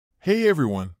Hey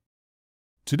everyone!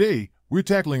 Today, we're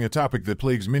tackling a topic that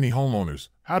plagues many homeowners: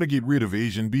 how to get rid of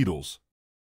Asian beetles.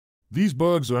 These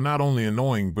bugs are not only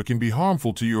annoying but can be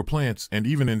harmful to your plants and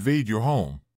even invade your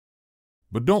home.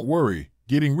 But don't worry,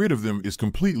 getting rid of them is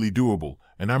completely doable,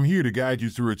 and I'm here to guide you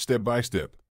through it step by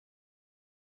step.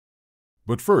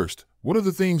 But first, what are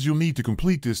the things you'll need to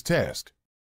complete this task?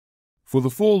 For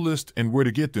the full list and where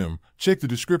to get them, check the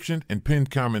description and pinned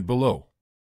comment below.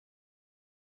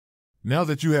 Now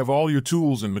that you have all your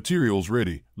tools and materials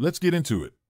ready, let's get into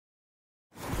it.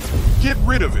 Get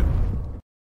rid of it!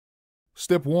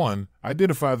 Step 1.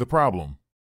 Identify the problem.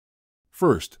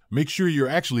 First, make sure you're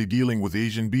actually dealing with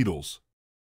Asian beetles.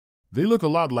 They look a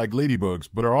lot like ladybugs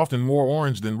but are often more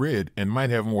orange than red and might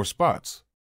have more spots.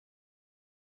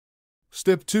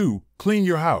 Step 2. Clean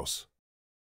your house.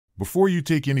 Before you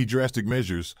take any drastic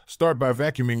measures, start by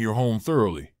vacuuming your home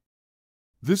thoroughly.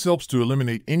 This helps to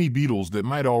eliminate any beetles that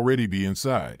might already be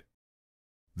inside.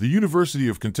 The University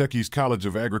of Kentucky's College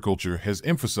of Agriculture has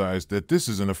emphasized that this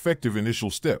is an effective initial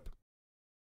step.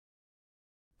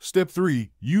 Step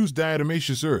 3. Use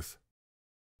diatomaceous earth.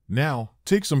 Now,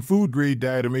 take some food-grade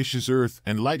diatomaceous earth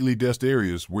and lightly dust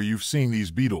areas where you've seen these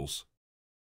beetles.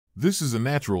 This is a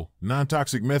natural,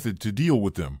 non-toxic method to deal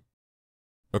with them.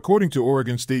 According to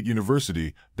Oregon State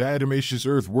University, diatomaceous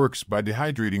earth works by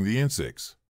dehydrating the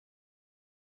insects.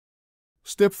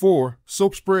 Step 4.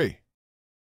 Soap spray.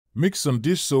 Mix some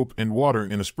dish soap and water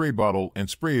in a spray bottle and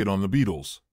spray it on the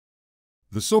beetles.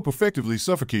 The soap effectively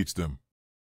suffocates them.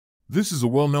 This is a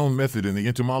well-known method in the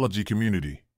entomology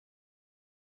community.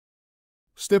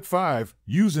 Step 5.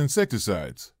 Use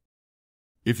insecticides.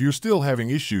 If you're still having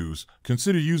issues,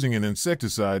 consider using an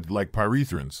insecticide like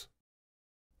pyrethrins.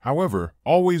 However,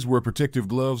 always wear protective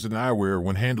gloves and eyewear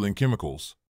when handling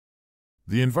chemicals.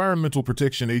 The Environmental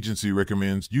Protection Agency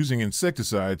recommends using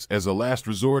insecticides as a last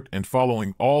resort and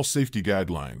following all safety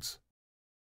guidelines.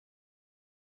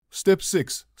 Step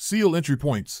 6. Seal entry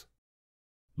points.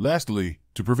 Lastly,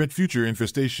 to prevent future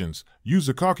infestations, use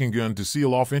a caulking gun to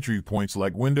seal off entry points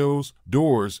like windows,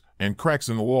 doors, and cracks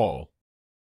in the wall.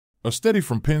 A study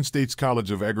from Penn State's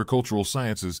College of Agricultural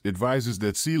Sciences advises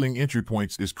that sealing entry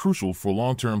points is crucial for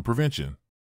long-term prevention.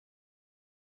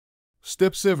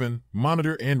 Step 7.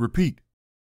 Monitor and repeat.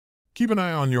 Keep an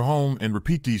eye on your home and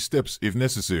repeat these steps if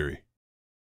necessary.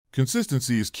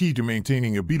 Consistency is key to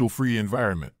maintaining a beetle-free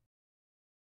environment.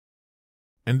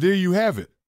 And there you have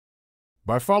it.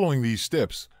 By following these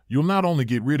steps, you'll not only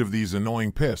get rid of these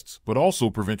annoying pests, but also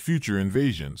prevent future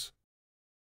invasions.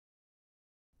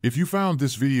 If you found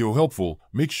this video helpful,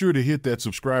 make sure to hit that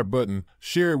subscribe button,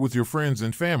 share it with your friends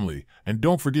and family, and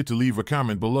don't forget to leave a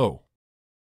comment below.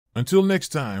 Until next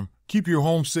time, keep your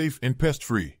home safe and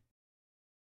pest-free.